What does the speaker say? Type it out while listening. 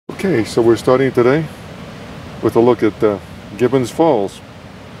Okay, so we're starting today with a look at Gibbons Falls.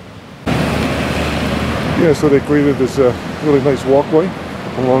 Yeah, so they created this really nice walkway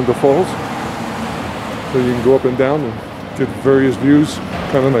along the falls, so you can go up and down and get various views.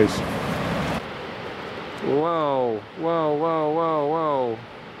 Kind of nice. Wow, wow, wow, wow, wow.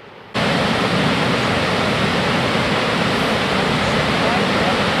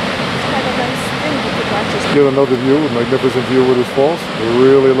 Get another view, a magnificent view of this falls.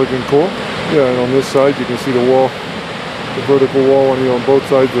 Really looking cool. Yeah, and on this side you can see the wall, the vertical wall on both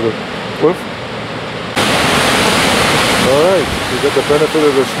sides of the cliff. Alright, you get the benefit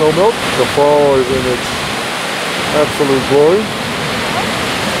of the snow melt. The fall is in its absolute glory.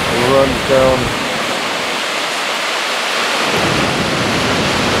 It runs down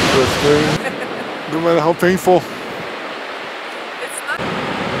the stream. No matter how painful.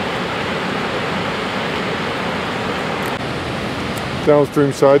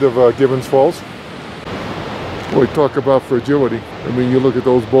 Downstream side of Gibbons Falls. Boy, talk about fragility. I mean, you look at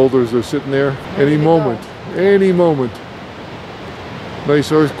those boulders, they're sitting there any moment.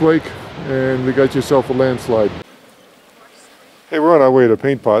 Nice earthquake, and we got yourself a landslide. Hey, we're on our way to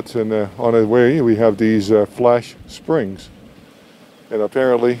Paint Pots, and on our way we have these flash springs. And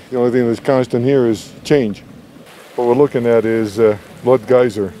apparently the only thing that's constant here is change. What we're looking at is blood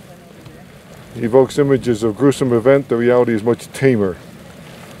geyser. Evokes images of gruesome event. The reality is much tamer.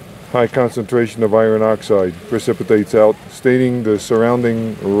 High concentration of iron oxide precipitates out, staining the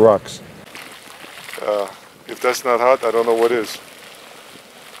surrounding rocks. If that's not hot, I don't know what is.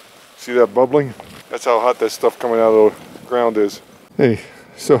 See that bubbling? That's how hot that stuff coming out of the ground is. Hey,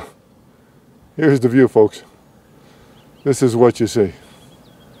 so here's the view, folks. This is what you see.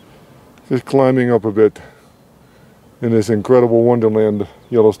 Just climbing up a bit in this incredible wonderland,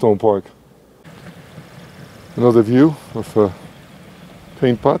 Yellowstone Park. Another view of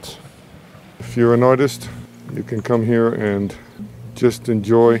Paint Pots. If you're an artist, you can come here and just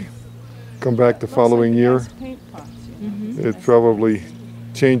enjoy. Come back the following year. It probably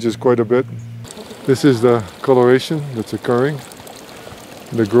changes quite a bit. This is the coloration that's occurring.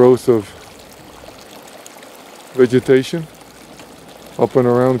 The growth of vegetation up and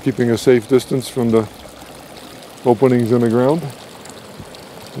around, keeping a safe distance from the openings in the ground.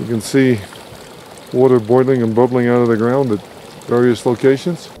 You can see water boiling and bubbling out of the ground at various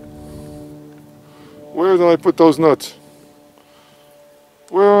locations. Where did I put those nuts?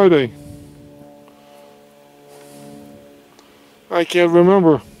 Where are they? I can't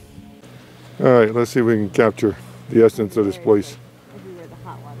remember. Alright, let's see if we can capture the essence of this place.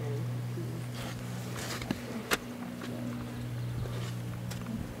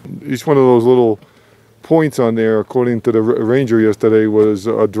 Each one of those little points on there, according to the ranger yesterday, was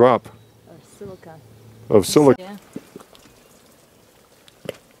a drop of silica. Yeah.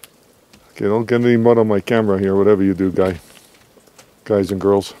 Okay, don't get any mud on my camera here, whatever you do, guys and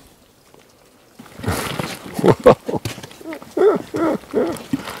girls. Whoa.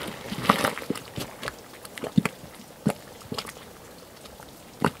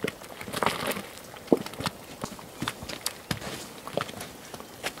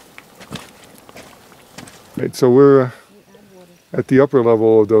 Right, so we're at the upper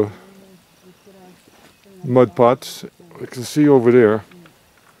level of the mud pots. You can see over there,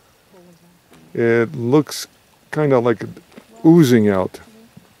 it looks kind of like oozing out.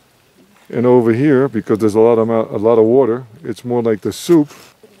 And over here, because there's a lot of water, it's more like the soup.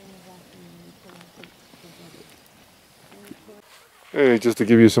 Hey, just to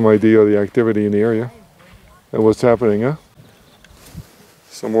give you some idea of the activity in the area and what's happening, huh?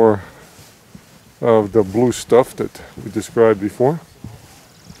 Some more of the blue stuff that we described before.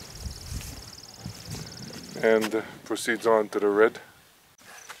 And proceeds on to the red.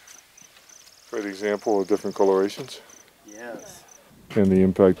 Great example of different colorations. Yes. And the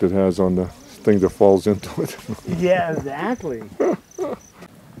impact it has on the thing that falls into it. Yeah, exactly.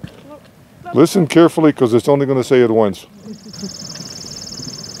 Listen carefully, because it's only going to say it once.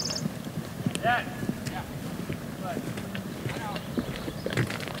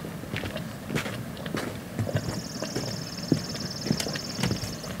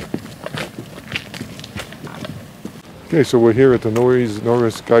 Okay, so we're here at the Norris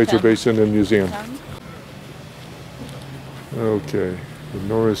Basin and Museum. Okay, the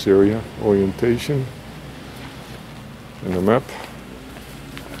Norris area, orientation, and the map.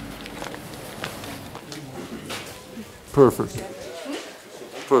 Perfect.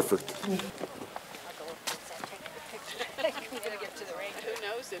 Perfect. Who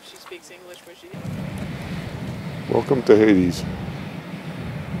knows if she speaks English where she is? Welcome to Hades.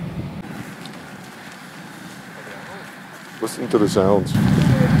 Listen to the sounds.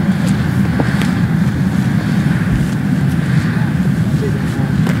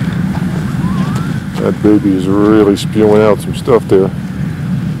 That baby is really spewing out some stuff there.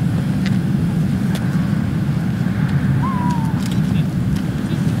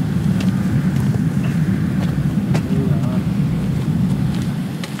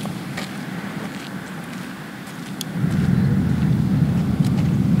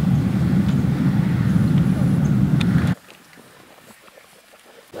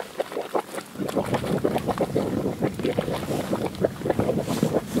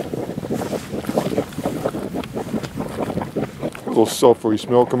 A little sulfury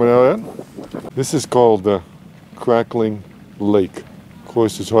smell coming out of that. This is called Crackling Lake. Of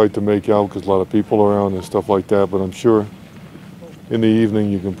course, it's hard to make out because a lot of people around and stuff like that, but I'm sure in the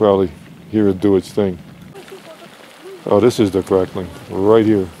evening you can probably hear it do its thing. Oh, this is the crackling right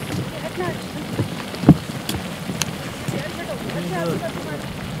here.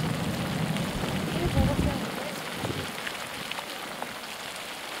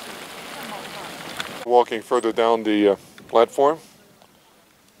 Walking further down the platform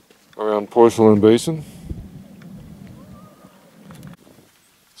around Porcelain Basin.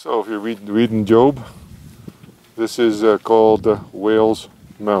 So if you're reading Job, this is called Whale's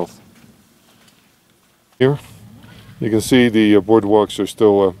Mouth. Here you can see the boardwalks are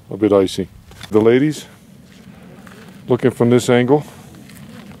still a bit icy. The ladies looking from this angle.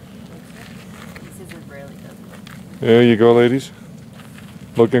 This isn't really good. There you go, ladies.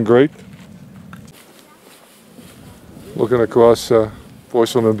 Looking great. Looking across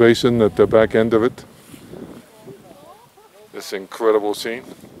Porcelain Basin at the back end of it. This incredible scene.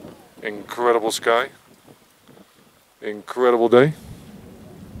 Incredible sky. Incredible day.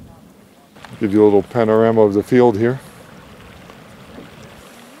 Give you a little panorama of the field here.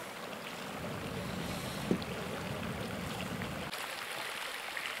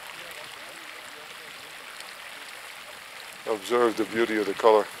 Observe the beauty of the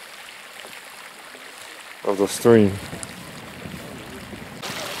color of the stream.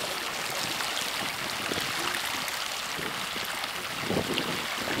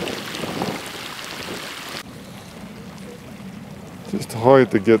 Just hard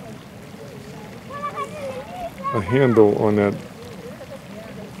to get a handle on that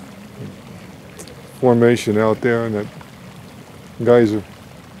formation out there and that geyser.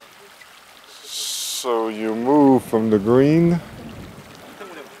 So you move from the green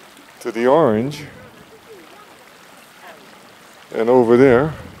to the orange and over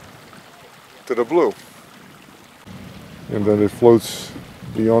there to the blue. And then it floats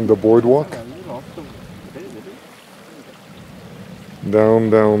beyond the boardwalk. Down,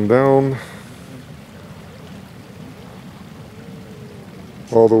 down, down.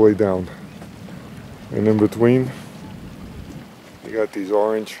 All the way down. And in between, you got these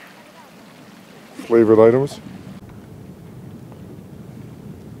orange flavored items.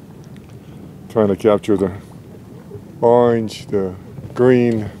 Trying to capture the orange, the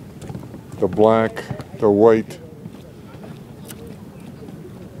green, the black, the white.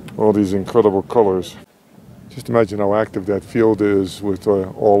 All these incredible colors. Just imagine how active that field is with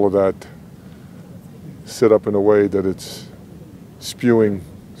all of that set up in a way that it's spewing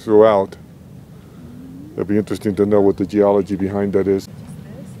throughout. It'll be interesting to know what the geology behind that is.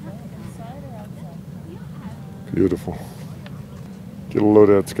 Beautiful. Get a load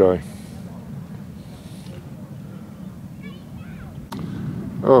of that sky.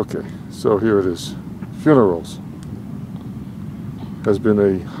 Okay, so here it is. Funerals. Has been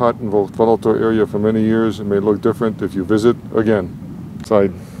a hot and volatile area for many years. It may look different if you visit. Again,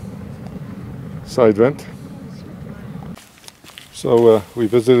 side vent. So we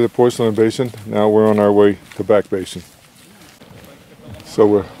visited Porcelain Basin. Now we're on our way to Back Basin. So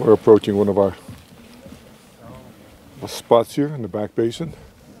we're approaching one of our spots here in the Back Basin.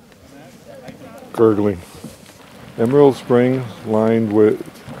 Gurgling. Emerald spring lined with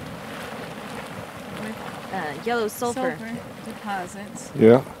Yellow sulfur. Deposits.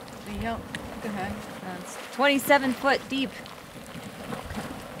 Yeah. The yellow, go ahead. It's 27 foot deep.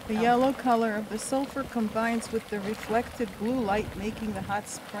 The yellow color of the sulfur combines with the reflected blue light, making the hot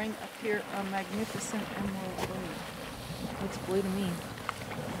spring appear a magnificent emerald blue. Looks blue to me.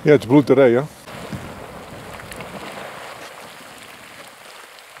 Yeah, it's blue today, yeah?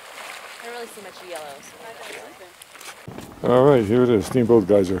 I don't really see much yellow. So All right, here it is, Steamboat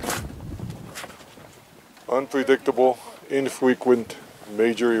Geyser. Unpredictable, infrequent,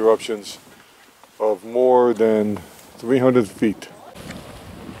 major eruptions of more than 300 feet.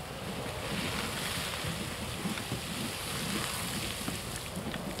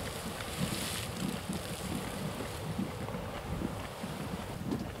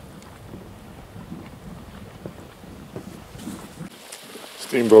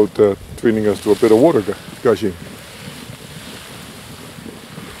 Steamboat treating us to a bit of water gushing.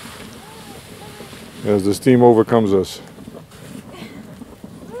 As the steam overcomes us.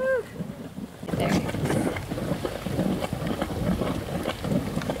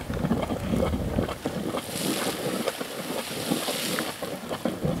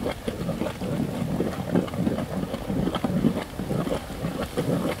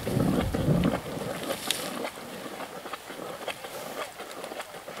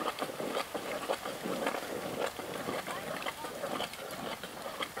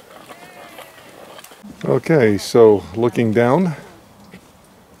 Okay, so looking down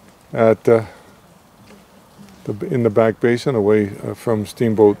at in the back basin away from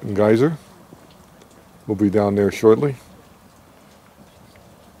Steamboat and Geyser. We'll be down there shortly.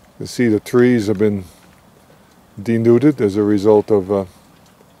 You see the trees have been denuded as a result of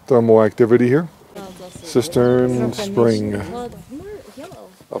thermal activity here. Cistern Spring.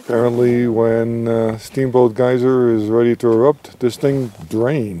 Apparently when Steamboat Geyser is ready to erupt, this thing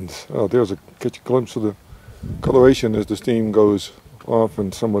drains. Oh, catch a glimpse of the coloration as the steam goes off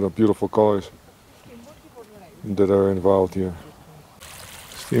and some of the beautiful colors that are involved here.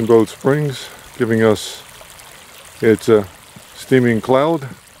 Steamboat Springs giving us its steaming cloud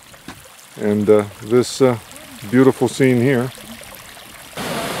and this beautiful scene here.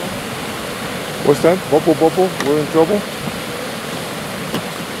 What's that? Bubble bubble? We're in trouble?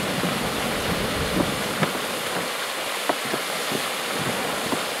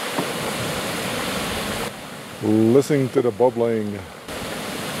 Listening to the bubbling.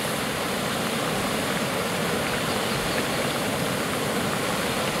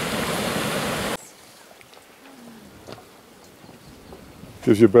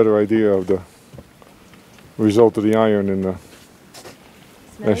 Gives you a better idea of the result of the iron in the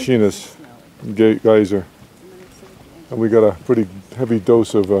Machinist geyser. And we got a pretty heavy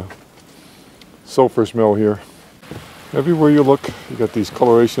dose of sulfur smell here. Everywhere you look, you got these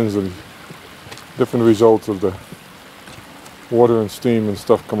colorations and different results of the water and steam and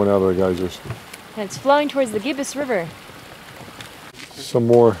stuff coming out of the geysers. And it's flowing towards the Gibbons River. Some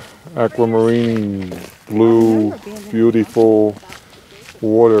more aquamarine, blue, beautiful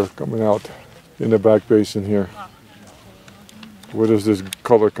water coming out in the back basin here. Where does this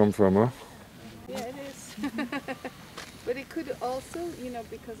color come from, huh? Yeah, it is. But it could also,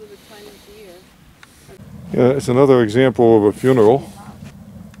 because of the time of year. Yeah, it's another example of a funeral.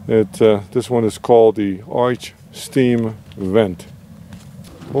 This one is called the arch steam vent.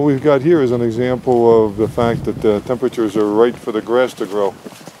 What we've got here is an example of the fact that the temperatures are right for the grass to grow.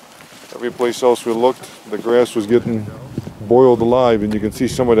 Every place else we looked, the grass was getting boiled alive, and you can see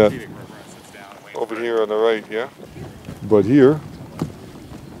some of that over here on the right, yeah? But here,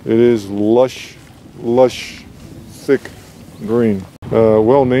 it is lush, thick green.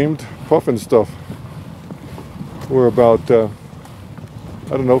 Well named puffin stuff. We're about,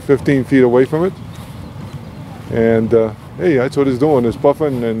 15 feet away from it. And hey, that's what it's doing, it's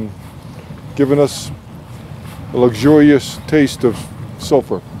puffing and giving us a luxurious taste of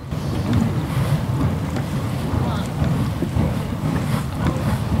sulfur.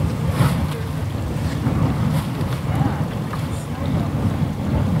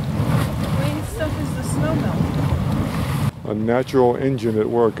 Green stuff is the snow melt. A natural engine at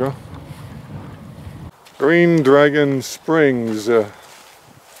work, huh? Green Dragon Springs,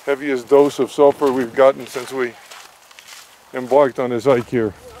 heaviest dose of sulfur we've gotten since we embarked on this hike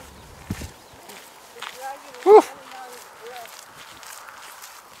here. Whew.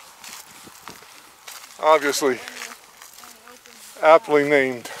 Obviously, aptly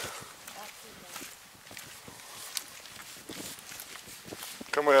named.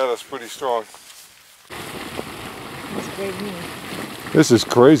 Coming at us pretty strong. That's great news. This is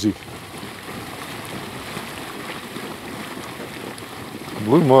crazy.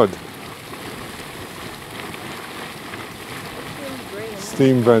 Blue mud.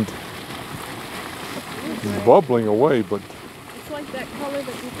 Steam vent. It's bubbling away, but It's like that color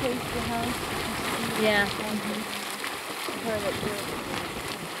that you paint the house. Yeah.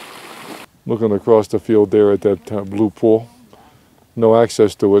 looking across the field there at that blue pool. No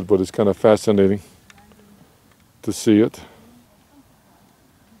access to it, but it's kind of fascinating to see it.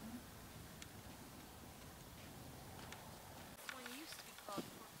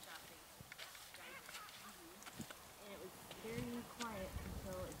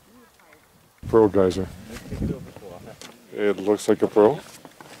 Pearl geyser. It looks like a pearl.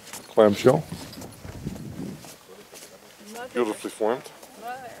 Clamshell. Beautifully formed.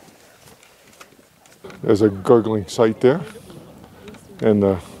 There's a gurgling sight there. And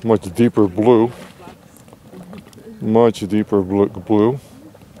a much deeper blue. Much deeper blue.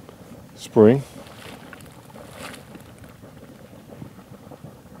 spring.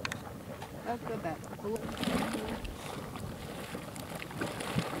 Look at that.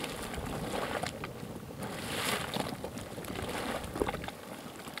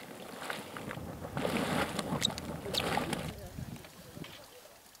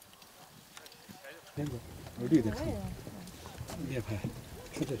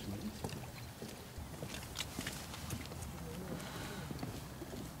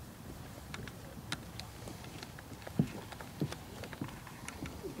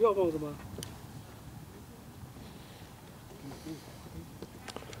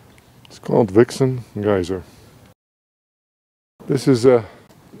 It's called Vixen Geyser. This is a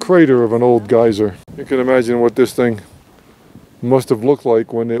crater of an old geyser. You can imagine what this thing must have looked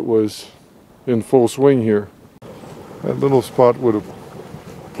like when it was in full swing here. That little spot where the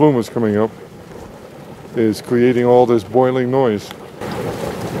plume is coming up is creating all this boiling noise.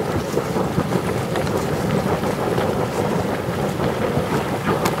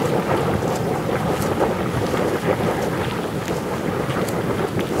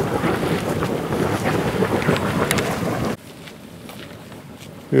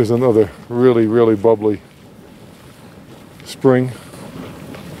 Here's another really, really bubbly spring.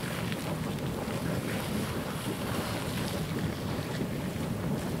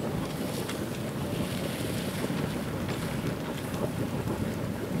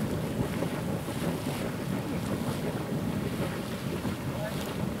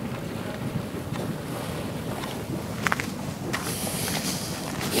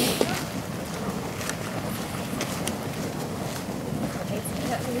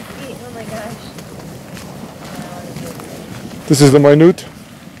 Oh my gosh. This is the minute.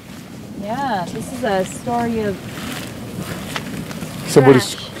 Yeah, this is a story of Somebody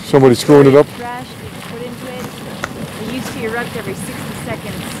trash. screwing it up. Trash being put into it. It used to erupt every 60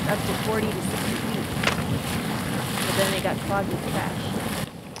 seconds, up to 40 to 60 feet. But then they got clogged with trash.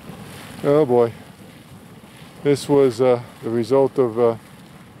 Oh boy. This was the result of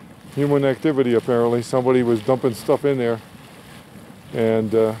human activity apparently. Somebody was dumping stuff in there.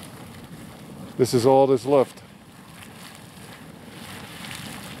 And this is all that's left.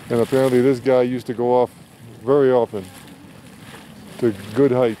 And apparently this guy used to go off very often to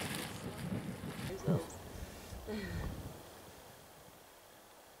good height.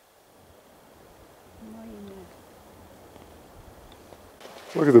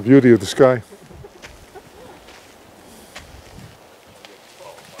 Look at the beauty of the sky.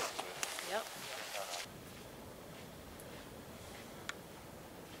 Yep.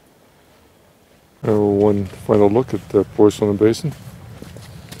 One final look at the Porcelain Basin.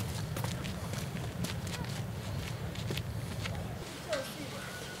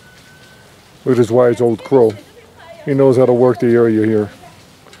 Look at this wise old crow. He knows how to work the area here.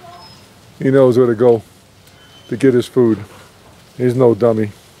 He knows where to go to get his food. He's no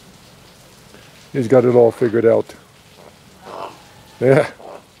dummy. He's got it all figured out. Yeah.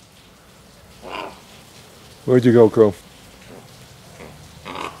 Where'd you go, crow?